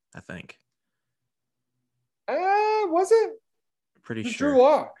 I think. Was it? Pretty sure. Drew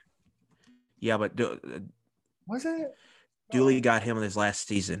Lock. Yeah, but was it? Dooley got him in his last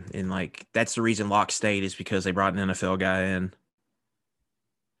season, and that's the reason Locke stayed is because they brought an NFL guy in.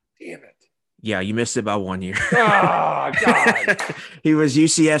 Damn it. Yeah, you missed it by 1 year. Oh, God. He was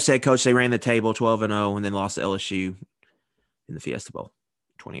UCF's head coach. They ran the table 12-0 and then lost to LSU in the Fiesta Bowl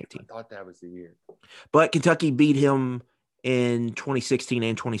 2018. I thought that was the year. But Kentucky beat him in 2016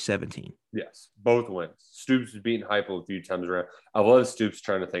 and 2017. Yes, both wins. Stoops was beating Heupel a few times around. I love Stoops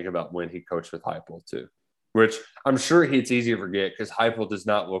trying to think about when he coached with Heupel too, which I'm sure it's easy to forget because Heupel does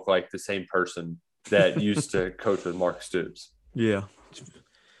not look like the same person that used to coach with Mark Stoops. Yeah.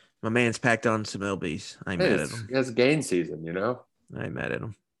 My man's packed on some LBs. I ain't mad at him. It's game season, I ain't mad at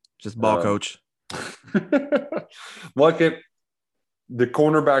him. Just ball coach. Look at the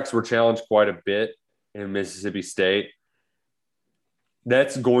cornerbacks were challenged quite a bit in Mississippi State.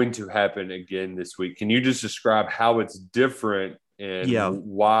 That's going to happen again this week. Can you just describe how it's different and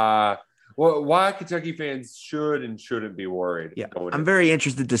why Kentucky fans should and shouldn't be worried. Yeah, I'm very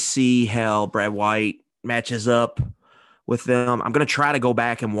interested to see how Brad White matches up with them. I'm going to try to go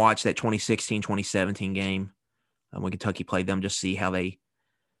back and watch that 2016-2017 game when Kentucky played them, just see how they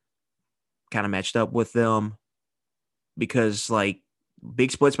kind of matched up with them, because like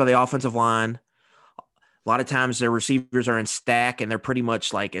big splits by the offensive line. A lot of times their receivers are in stack and they're pretty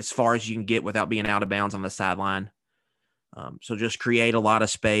much like as far as you can get without being out of bounds on the sideline. So just create a lot of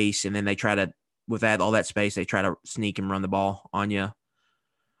space, and then they try to, with all that space, they try to sneak and run the ball on you.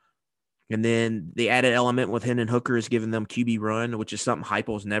 And then the added element with Hendon Hooker is giving them QB run, which is something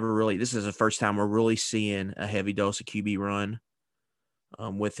Heupel's never really – this is the first time we're really seeing a heavy dose of QB run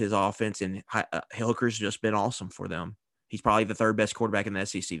with his offense, and Hooker's just been awesome for them. He's probably the third best quarterback in the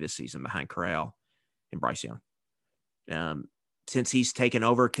SEC this season behind Corral and Bryce Young. Since he's taken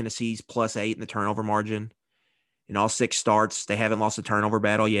over, Tennessee's +8 in the turnover margin. In all 6 starts, they haven't lost a turnover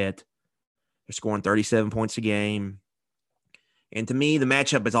battle yet. They're scoring 37 points a game. And to me, the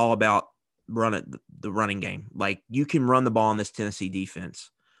matchup is all about the running game. Like, you can run the ball in this Tennessee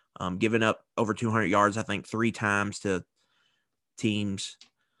defense. Giving up over 200 yards, I think, 3 times to teams.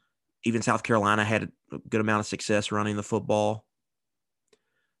 Even South Carolina had a good amount of success running the football.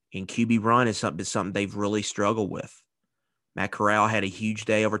 And QB run is something they've really struggled with. Matt Corral had a huge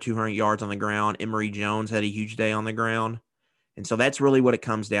day, over 200 yards on the ground. Emory Jones had a huge day on the ground. And so that's really what it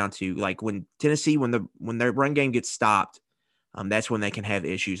comes down to. Like, when Tennessee, when their run game gets stopped, that's when they can have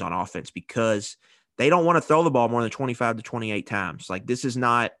issues on offense, because they don't want to throw the ball more than 25 to 28 times. Like, this is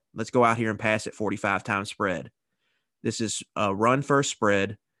not, let's go out here and pass it 45 times spread. This is a run first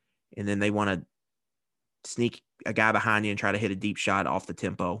spread, and then they want to sneak a guy behind you and try to hit a deep shot off the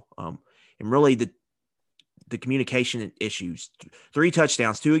tempo. And really the communication issues, 3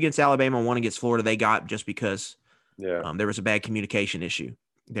 touchdowns, 2 against Alabama, 1 against Florida, they got just because there was a bad communication issue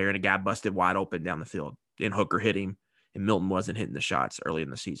there, and a guy busted wide open down the field, and Hooker hit him, and Milton wasn't hitting the shots early in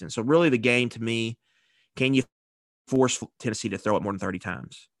the season. So really the game, to me, can you force Tennessee to throw it more than 30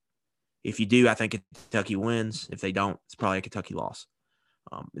 times? If you do, I think Kentucky wins. If they don't, it's probably a Kentucky loss.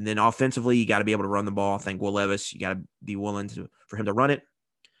 And then offensively, you got to be able to run the ball. I think Will Levis, you got to be willing for him to run it.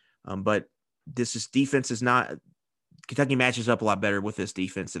 But defense is not – Kentucky matches up a lot better with this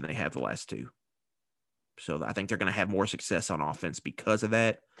defense than they have the last 2. So I think they're going to have more success on offense because of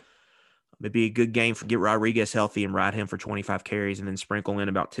that. It'd be a good game for get Rodriguez healthy and ride him for 25 carries, and then sprinkle in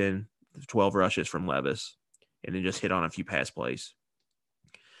about 10 to 12 rushes from Levis, and then just hit on a few pass plays.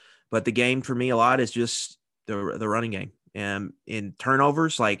 But the game for me a lot is just the running game. And in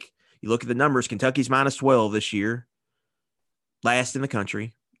turnovers, like, you look at the numbers, Kentucky's -12 this year, last in the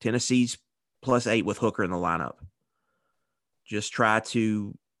country. Tennessee's +8 with Hooker in the lineup. Just try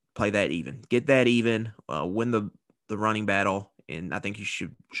to play that even. Get that even, win the running battle, and I think you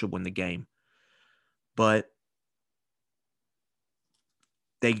should win the game. But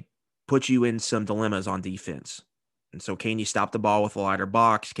they put you in some dilemmas on defense. And so, can you stop the ball with a lighter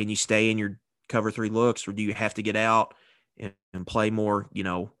box? Can you stay in your cover 3 looks, or do you have to get out and play more,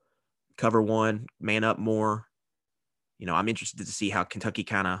 cover 1, man up more? I'm interested to see how Kentucky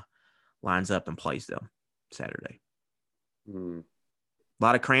kind of lines up and plays them Saturday. A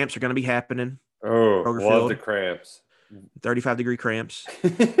lot of cramps are going to be happening. Oh, love the cramps. 35-degree cramps.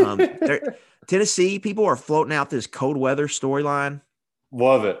 Tennessee, people are floating out this cold weather storyline.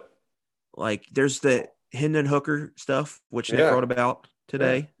 Love it. Like, there's the Hendon Hooker stuff, which Nick wrote about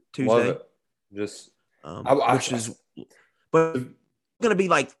today, Tuesday. Love it. Just, but it's going to be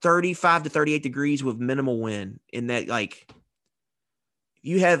like 35 to 38 degrees with minimal wind. In that, like,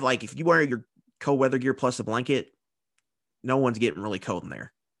 if you wear your cold weather gear plus a blanket, no one's getting really cold in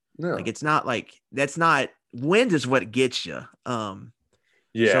there. No. Like, it's not like, that's not, wind is what gets you.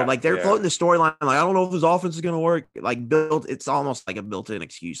 So, like, they're floating the storyline. Like, I don't know if this offense is going to work. Like, it's almost like a built-in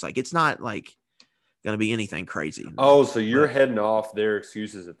excuse. Like, it's not like going to be anything crazy. Oh, so you're heading off their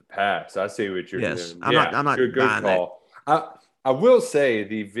excuses at the pass. I see what you're doing. I'm not good buying call. I will say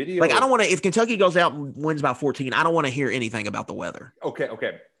the video. Like, I don't want to. If Kentucky goes out and wins by 14, I don't want to hear anything about the weather.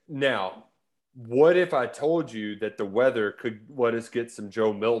 Okay. Now, what if I told you that the weather could let us get some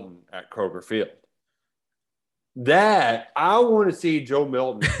Joe Milton at Kroger Field? That I want to see Joe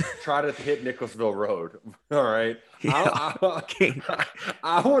Milton try to hit Nicholasville Road. All right. Yeah.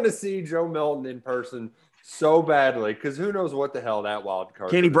 I want to see Joe Milton in person so badly, because who knows what the hell that wild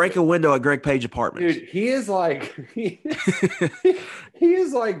card. Can he break a window at Greg Page Apartments? Dude, he is like he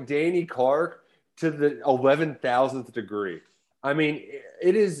is like Danny Clark to the 11,000th degree. I mean,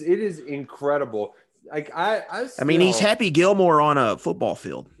 it is incredible. Like I mean, he's Happy Gilmore on a football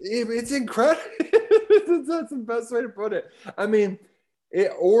field. It's incredible. That's the best way to put it. I mean,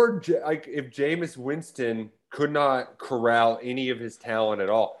 if Jameis Winston could not corral any of his talent at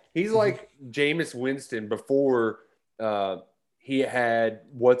all. He's like Jameis Winston before he had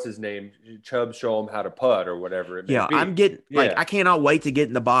what's his name, Chubb show him how to putt or whatever it may be. I cannot wait to get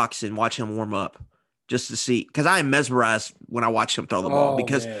in the box and watch him warm up just to see, because I am mesmerized when I watch him throw the ball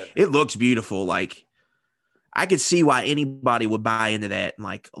because it looks beautiful. Like I could see why anybody would buy into that. And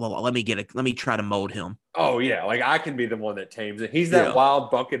like, well, let me try to mold him. Oh yeah, like I can be the one that tames it. He's that wild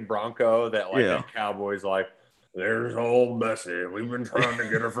bucking Bronco that the Cowboys like. There's old Bessie. We've been trying to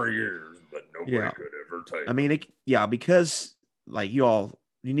get her for years, but nobody could ever take. I mean, because like you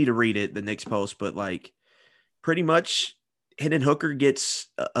need to read it, the Knicks post, but like pretty much Hendon Hooker gets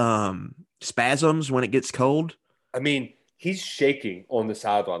spasms when it gets cold. I mean, he's shaking on the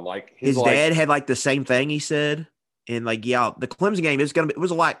sideline. Like his dad had like the same thing he said. And like, the Clemson game it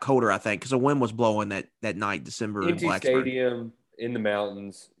was a lot colder, I think, because the wind was blowing that night, December empty in Blacksburg. Stadium in the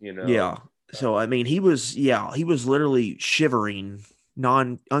mountains, Yeah. So I mean, he was literally shivering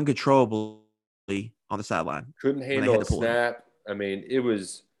uncontrollably on the sideline. Couldn't handle a snap. I mean, it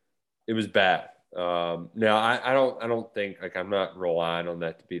was bad. Now I don't think, like, I'm not relying on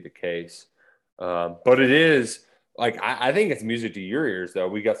that to be the case. But it is, like, I think it's music to your ears though.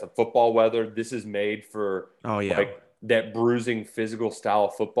 We got some football weather. This is made for like that bruising physical style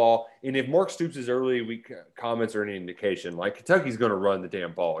of football. And if Mark Stoops' early week comments are any indication, like, Kentucky's going to run the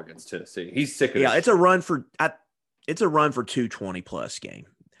damn ball against Tennessee. He's sick of it. Yeah, it's a run for 220 plus game.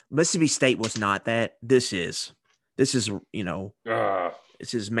 Mississippi State was not that. This is this is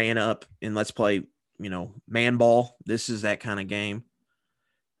man up and let's play, man ball. This is that kind of game.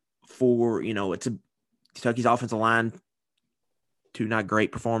 It's Kentucky's offensive line, 2 not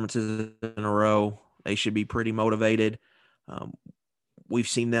great performances in a row. They should be pretty motivated. We've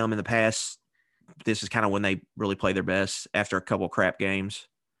seen them in the past. This is kind of when they really play their best after a couple of crap games.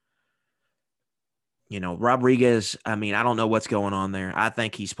 Rodriguez, I mean, I don't know what's going on there. I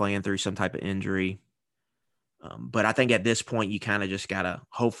think he's playing through some type of injury. But I think at this point, you kind of just got to,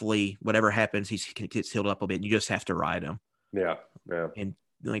 hopefully, whatever happens, he gets healed up a bit. And you just have to ride him. Yeah. And,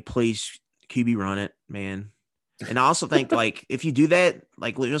 like, please, QB run it, man. And I also think, like, if you do that,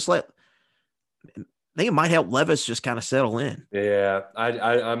 like, just I think it might help Levis just kind of settle in. Yeah,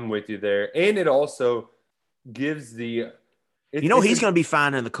 I'm with you there. And it also gives he's going to be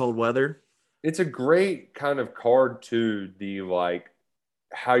fine in the cold weather. It's a great kind of card to the, like,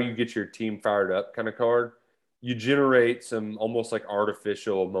 how you get your team fired up kind of card. You generate some almost like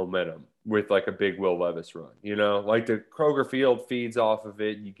artificial momentum with like a big Will Levis run, like the Kroger Field feeds off of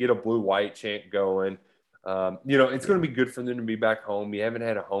it. You get a blue-white chant going. It's going to be good for them to be back home. You haven't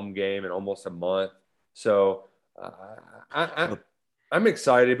had a home game in almost a month. So I'm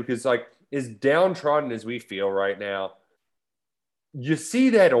excited because, like, as downtrodden as we feel right now, you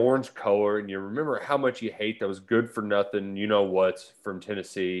see that orange color and you remember how much you hate those good-for-nothing you-know-whats from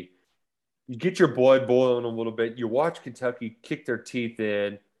Tennessee. You get your blood boiling a little bit. You watch Kentucky kick their teeth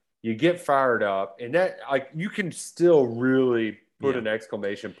in. You get fired up. And that, like, you can still really put an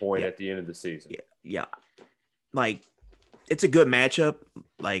exclamation point at the end of the season. Yeah. Like, it's a good matchup.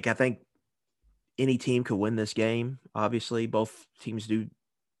 Like, I think any team could win this game. Obviously, both teams do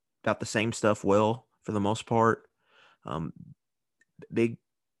about the same stuff well for the most part. Big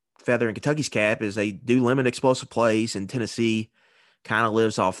feather in Kentucky's cap is they do limit explosive plays, and Tennessee kind of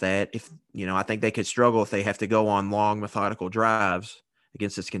lives off that. I think they could struggle if they have to go on long, methodical drives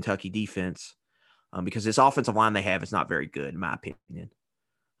against this Kentucky defense because this offensive line they have is not very good, in my opinion.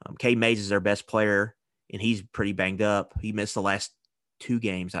 Cade Mays is their best player, and he's pretty banged up. He missed the last 2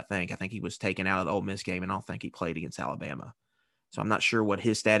 games, I think. I think he was taken out of the Ole Miss game, and I don't think he played against Alabama. So I'm not sure what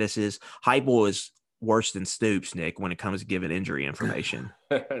his status is. Heupel is worse than Stoops, Nick, when it comes to giving injury information.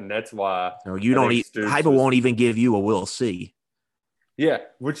 And that's why Heupel won't even give you a we'll see. Yeah,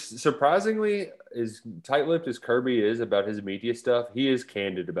 which surprisingly, as tight-lipped as Kirby is about his media stuff, he is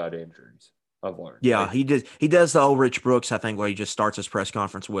candid about injuries. I've learned. Yeah, he does the old Rich Brooks, I think, where he just starts his press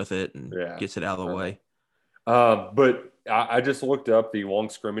conference with it and gets it out of the way. But I just looked up the long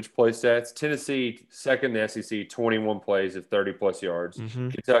scrimmage play stats. Tennessee, second in the SEC, 21 plays of 30-plus yards. Mm-hmm.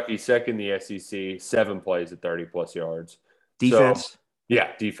 Kentucky, second in the SEC, 7 plays of 30-plus yards. Defense? So,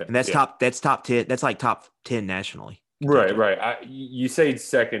 defense. And that's top 10. That's like top 10 nationally. Kentucky. Right. You say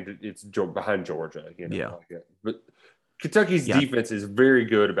second, it's behind Georgia. But Kentucky's defense is very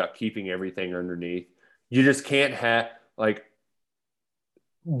good about keeping everything underneath. You just can't have, like,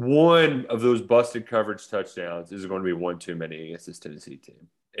 one of those busted coverage touchdowns is going to be one too many against this Tennessee team.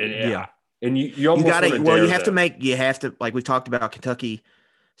 And you almost got to. Well, you have to, like we've talked about, Kentucky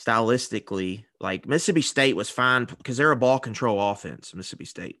stylistically, like Mississippi State was fine because they're a ball control offense. Mississippi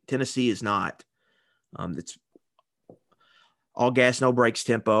State, Tennessee is not. It's all gas, no brakes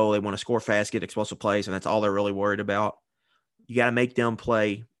tempo. They want to score fast, get explosive plays, and that's all they're really worried about. You got to make them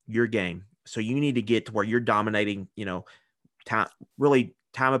play your game. So you need to get to where you're dominating, time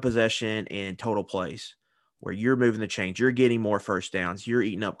of possession and total plays, where you're moving the chains, you're getting more first downs, you're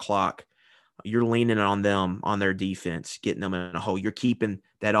eating up clock, you're leaning on them on their defense, getting them in a hole. You're keeping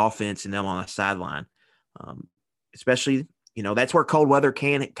that offense and them on the sideline, especially. That's where cold weather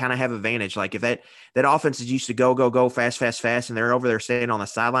can kind of have advantage. Like if that offense is used to go fast, and they're over there staying on the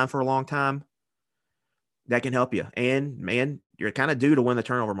sideline for a long time, that can help you. And man, you're kind of due to win the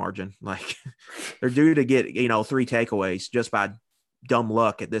turnover margin. Like they're due to get, 3 takeaways just by dumb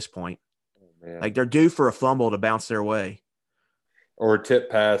luck at this point. Oh, like they're due for a fumble to bounce their way. Or a tip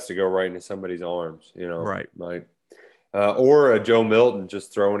pass to go right into somebody's arms, Right. Like, or a Joe Milton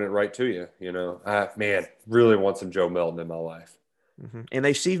just throwing it right to you, Man, really want some Joe Milton in my life. Mm-hmm. And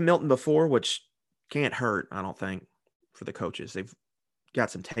they've seen Milton before, which can't hurt, I don't think, for the coaches. They've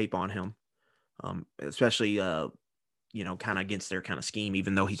got some tape on him, especially, kind of against their kind of scheme,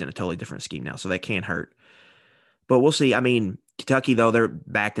 even though he's in a totally different scheme now. So that can't hurt. But we'll see. I mean, Kentucky, though, they're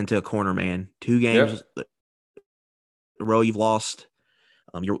backed into a corner, man. 2 games in a row you've lost.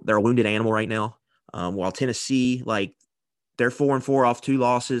 They're a wounded animal right now. While Tennessee, like, they're 4-4 off 2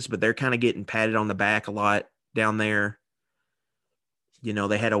 losses, but they're kind of getting patted on the back a lot down there.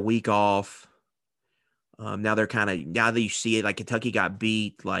 They had a week off. Now they're now that you see it, like Kentucky got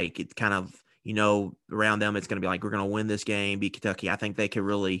beat, like it's kind of, around them, it's going to be like, we're going to win this game, beat Kentucky. I think they could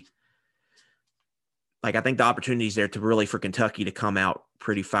really, I think the opportunity is there to really for Kentucky to come out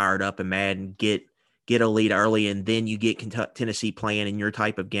pretty fired up and mad and get a lead early. And then you get Tennessee playing in your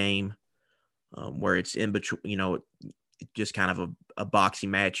type of game where it's in between, just kind of a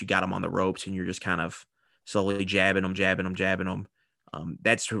boxing match. You got them on the ropes and you're just kind of slowly jabbing them.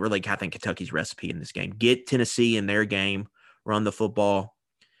 That's really, I think, Kentucky's recipe in this game. Get Tennessee in their game, run the football,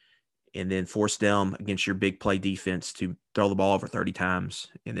 and then force them against your big play defense to throw the ball over 30 times.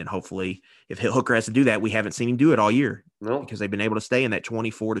 And then hopefully if Hooker has to do that, we haven't seen him do it all year because they've been able to stay in that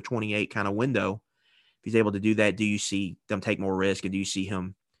 24 to 28 kind of window. If he's able to do that, do you see them take more risk? And do you see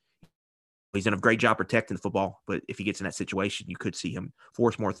him? He's done a great job protecting the football, but if he gets in that situation, you could see him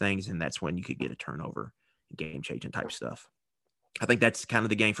force more things, and that's when you could get a turnover, game-changing type stuff. I think that's kind of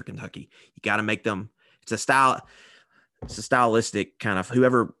the game for Kentucky. You got to make them – it's a stylistic kind of –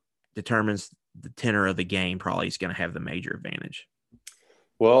 whoever determines the tenor of the game probably is going to have the major advantage.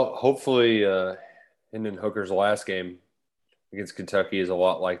 Well, hopefully Hendon Hooker's last game against Kentucky is a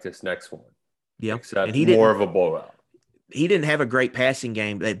lot like this next one. Yeah. Except more of a blowout. He didn't have a great passing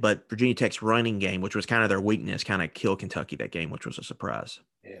game, but Virginia Tech's running game, which was kind of their weakness, kind of killed Kentucky that game, which was a surprise.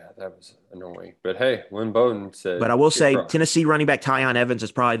 Yeah, that was annoying. But, hey, Lynn Bowden said – But I will say Tennessee running back Tyon Evans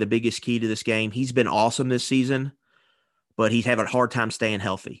is probably the biggest key to this game. He's been awesome this season, but he's having a hard time staying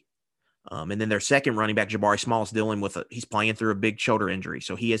healthy. And then their second running back, Jabari Small, is dealing with he's playing through a big shoulder injury,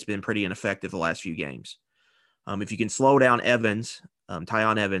 so he has been pretty ineffective the last few games. If you can slow down Evans,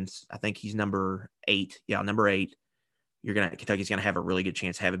 Tyon Evans, I think he's number 8. Yeah, number 8. Kentucky's going to have a really good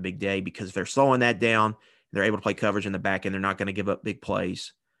chance to have a big day because if they're slowing that down, they're able to play coverage in the back end. They're not going to give up big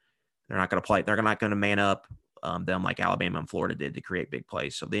plays. They're not going to man up them like Alabama and Florida did to create big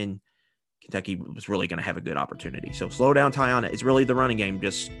plays. So then Kentucky was really going to have a good opportunity. So slow down Tyon. It's really the running game.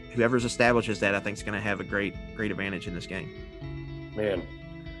 Just whoever's establishes that, I think, is going to have a great advantage in this game. Man,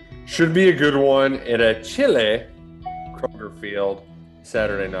 should be a good one at a chilly Kroger Field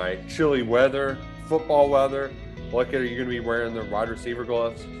Saturday night. Chilly weather, football weather. Look, are you going to be wearing the wide receiver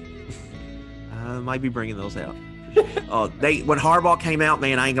gloves? Might be bringing those out. When Harbaugh came out,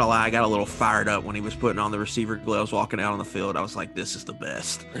 man, I ain't gonna lie, I got a little fired up when he was putting on the receiver gloves, walking out on the field. I was like, "This is the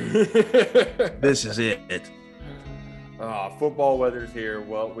best. This is it." Football weather's here.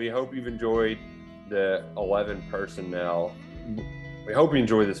 Well, we hope you've enjoyed the 11 personnel. We hope you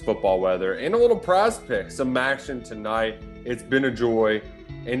enjoy this football weather and a little prize pick, some action tonight. It's been a joy.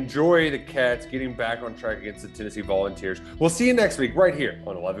 Enjoy the Cats getting back on track against the Tennessee Volunteers. We'll see you next week right here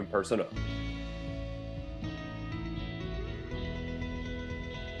on 11 Personnel.